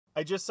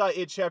I just saw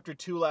It Chapter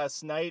 2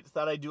 last night.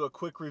 Thought I'd do a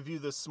quick review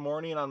this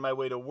morning on my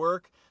way to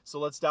work, so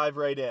let's dive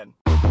right in.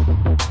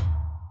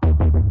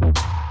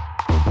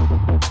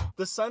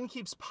 The sun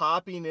keeps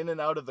popping in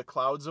and out of the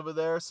clouds over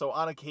there, so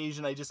on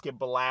occasion I just get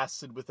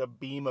blasted with a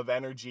beam of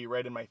energy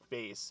right in my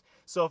face.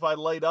 So if I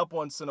light up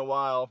once in a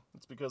while,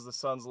 it's because the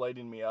sun's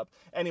lighting me up.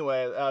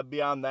 Anyway,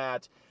 beyond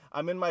that,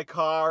 I'm in my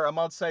car. I'm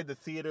outside the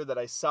theater that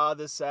I saw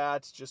this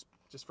at, just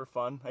for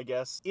fun, I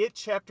guess. It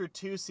Chapter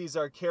 2 sees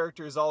our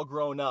characters all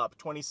grown up,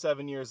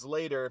 27 years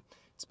later.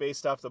 It's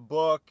based off the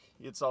book.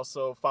 It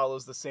also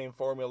follows the same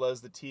formula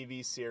as the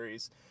TV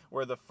series,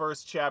 where the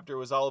first chapter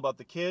was all about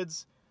the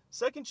kids.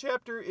 Second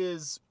chapter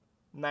is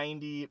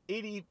 90,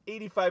 80,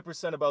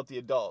 85% about the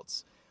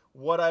adults.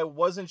 What I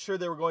wasn't sure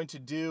they were going to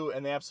do,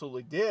 and they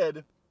absolutely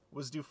did,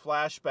 was do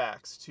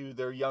flashbacks to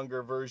their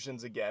younger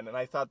versions again, and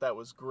I thought that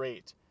was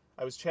great.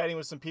 I was chatting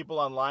with some people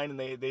online, and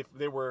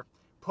they were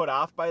put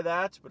off by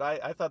that, but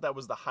I thought that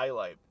was the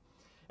highlight.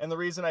 And the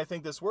reason I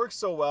think this works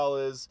so well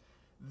is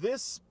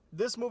this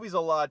movie's a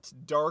lot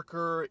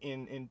darker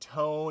in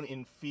tone,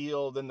 in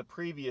feel than the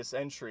previous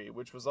entry,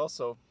 which was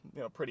also,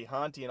 pretty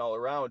haunting all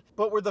around.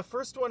 But where the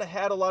first one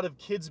had a lot of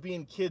kids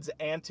being kids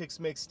antics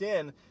mixed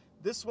in,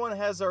 this one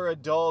has our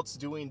adults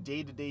doing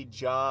day-to-day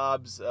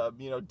jobs,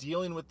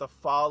 dealing with the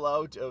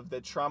fallout of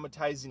the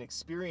traumatizing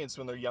experience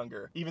when they're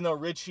younger. Even though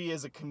Richie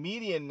is a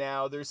comedian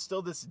now, there's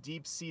still this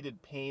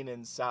deep-seated pain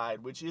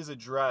inside, which is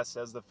addressed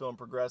as the film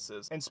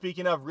progresses. And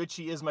speaking of,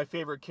 Richie is my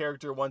favorite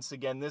character once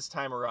again this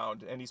time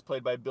around, and he's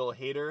played by Bill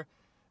Hader.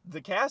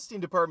 The casting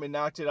department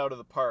knocked it out of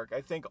the park.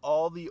 I think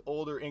all the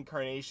older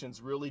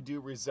incarnations really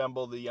do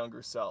resemble the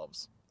younger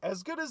selves.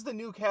 As good as the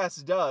new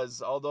cast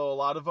does, although a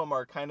lot of them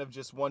are kind of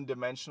just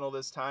one-dimensional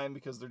this time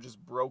because they're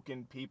just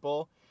broken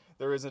people,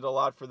 there isn't a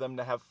lot for them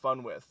to have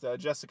fun with.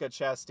 Jessica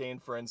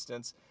Chastain, for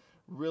instance,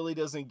 really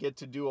doesn't get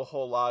to do a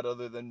whole lot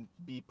other than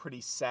be pretty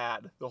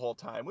sad the whole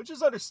time, which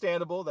is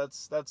understandable.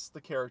 That's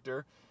the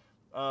character,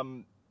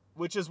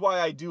 which is why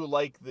I do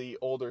like the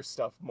older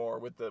stuff more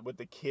with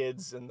the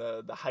kids and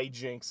the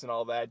hijinks and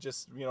all that,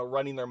 just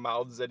running their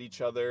mouths at each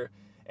other,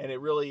 and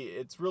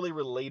it's really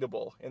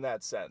relatable in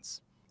that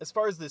sense. As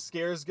far as the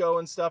scares go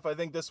and stuff, I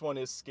think this one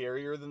is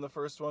scarier than the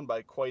first one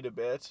by quite a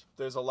bit.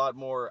 There's a lot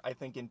more, I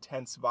think,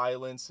 intense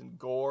violence and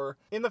gore.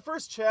 In the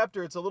first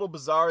chapter, it's a little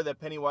bizarre that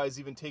Pennywise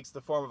even takes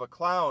the form of a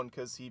clown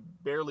because he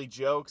barely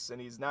jokes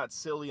and he's not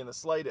silly in the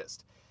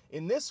slightest.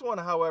 In this one,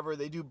 however,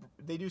 they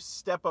do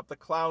step up the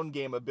clown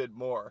game a bit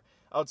more.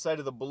 Outside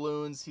of the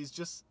balloons, he's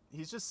just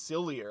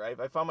sillier.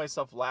 I found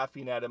myself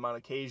laughing at him on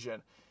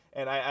occasion.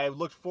 And I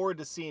looked forward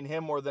to seeing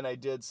him more than I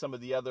did some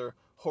of the other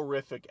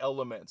horrific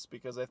elements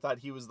because I thought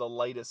he was the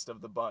lightest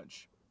of the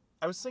bunch.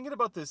 I was thinking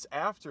about this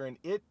after, and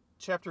It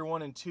Chapter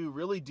 1 and 2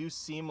 really do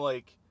seem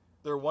like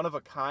they're one of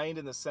a kind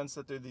in the sense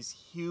that they're these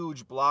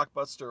huge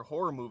blockbuster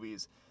horror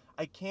movies.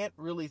 I can't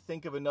really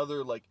think of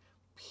another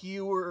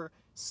pure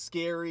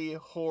scary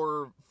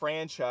horror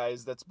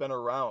franchise that's been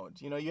around.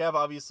 You have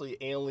obviously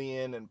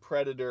Alien and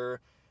Predator,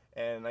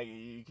 and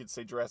you could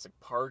say Jurassic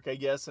Park, I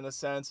guess, in a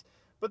sense.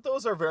 But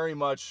those are very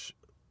much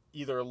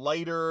either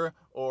lighter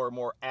or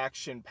more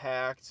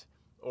action-packed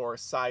or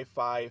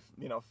sci-fi,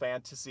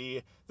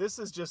 fantasy. This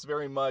is just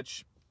very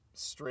much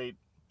straight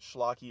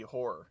schlocky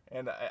horror.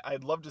 And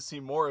I'd love to see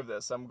more of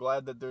this. I'm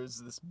glad that there's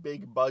this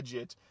big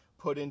budget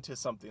put into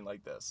something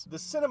like this. The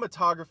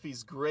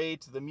cinematography's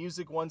great. The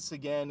music, once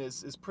again,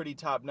 is pretty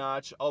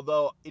top-notch,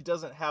 although it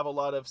doesn't have a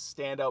lot of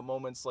standout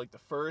moments like the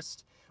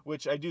first,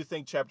 which I do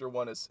think Chapter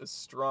 1 is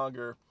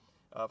stronger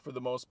for the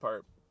most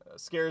part.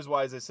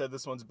 Scares-wise, I said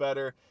this one's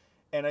better.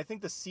 And I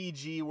think the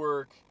CG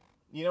work,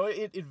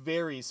 it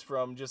varies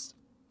from just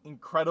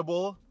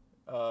incredible,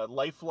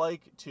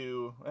 lifelike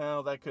to,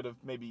 that could have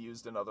maybe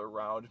used another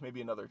round,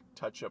 maybe another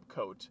touch-up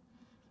coat.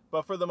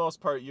 But for the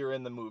most part, you're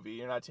in the movie.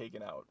 You're not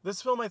taken out.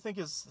 This film, I think,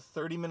 is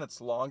 30 minutes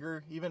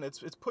longer. Even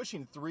it's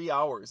pushing 3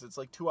 hours. It's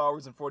like 2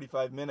 hours and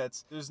 45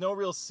 minutes. There's no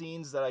real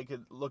scenes that I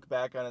could look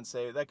back on and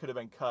say that could have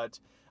been cut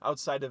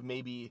outside of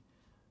maybe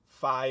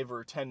 5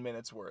 or 10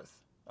 minutes worth.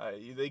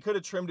 They could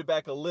have trimmed it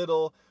back a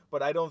little,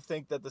 but I don't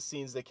think that the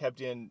scenes they kept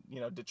in,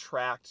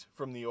 detract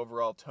from the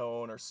overall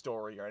tone or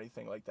story or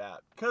anything like that.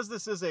 Because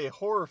this is a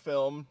horror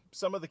film,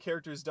 some of the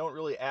characters don't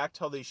really act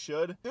how they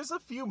should. There's a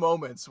few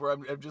moments where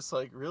I'm just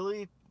like,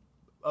 really?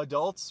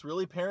 Adults?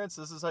 Really, parents?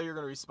 This is how you're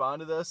going to respond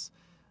to this?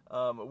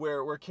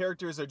 Where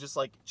characters are just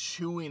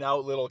chewing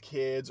out little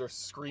kids or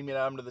screaming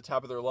at them to the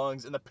top of their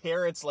lungs, and the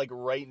parents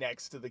right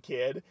next to the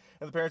kid,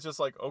 and the parents just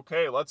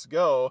okay, let's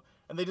go,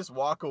 and they just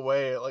walk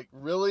away.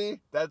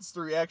 Really? That's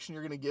the reaction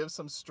you're gonna give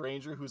some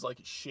stranger who's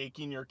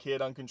shaking your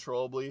kid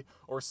uncontrollably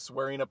or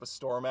swearing up a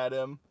storm at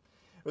him?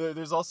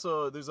 There's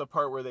a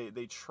part where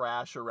they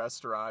trash a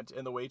restaurant,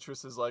 and the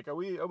waitress is like, are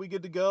we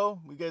good to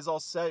go? You guys all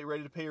set? You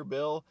ready to pay your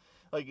bill?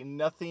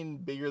 Nothing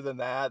bigger than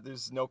that.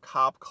 There's no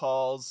cop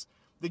calls.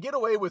 They get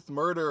away with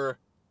murder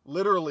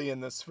literally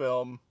in this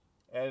film,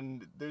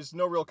 and there's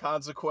no real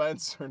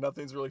consequence or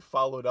nothing's really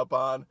followed up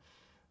on.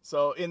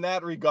 So in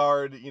that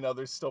regard,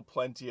 there's still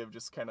plenty of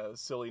just kind of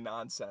silly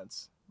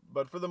nonsense.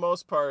 But for the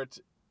most part,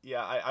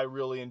 yeah, I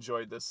really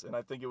enjoyed this, and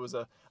I think it was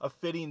a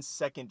fitting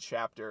second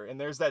chapter. And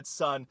there's that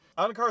sun.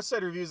 On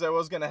Carside Reviews, I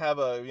was going to have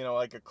a,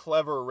 like a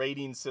clever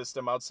rating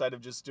system outside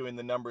of just doing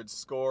the numbered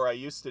score I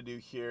used to do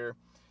here.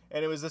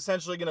 And it was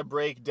essentially going to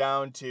break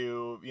down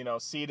to,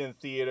 see it in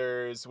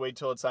theaters, wait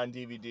till it's on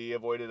DVD,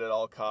 avoid it at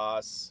all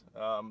costs.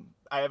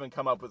 I haven't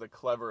come up with a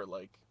clever,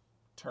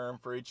 term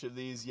for each of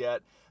these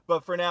yet.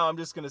 But for now, I'm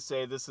just going to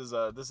say this is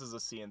a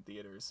see in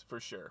theaters, for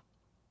sure.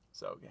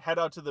 So head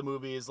out to the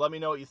movies. Let me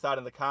know what you thought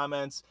in the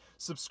comments.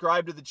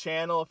 Subscribe to the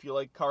channel if you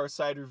like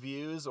Carside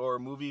Reviews or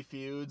movie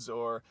feuds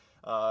or,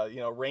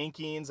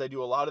 rankings. I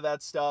do a lot of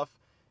that stuff.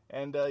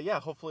 And, yeah,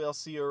 hopefully I'll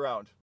see you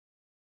around.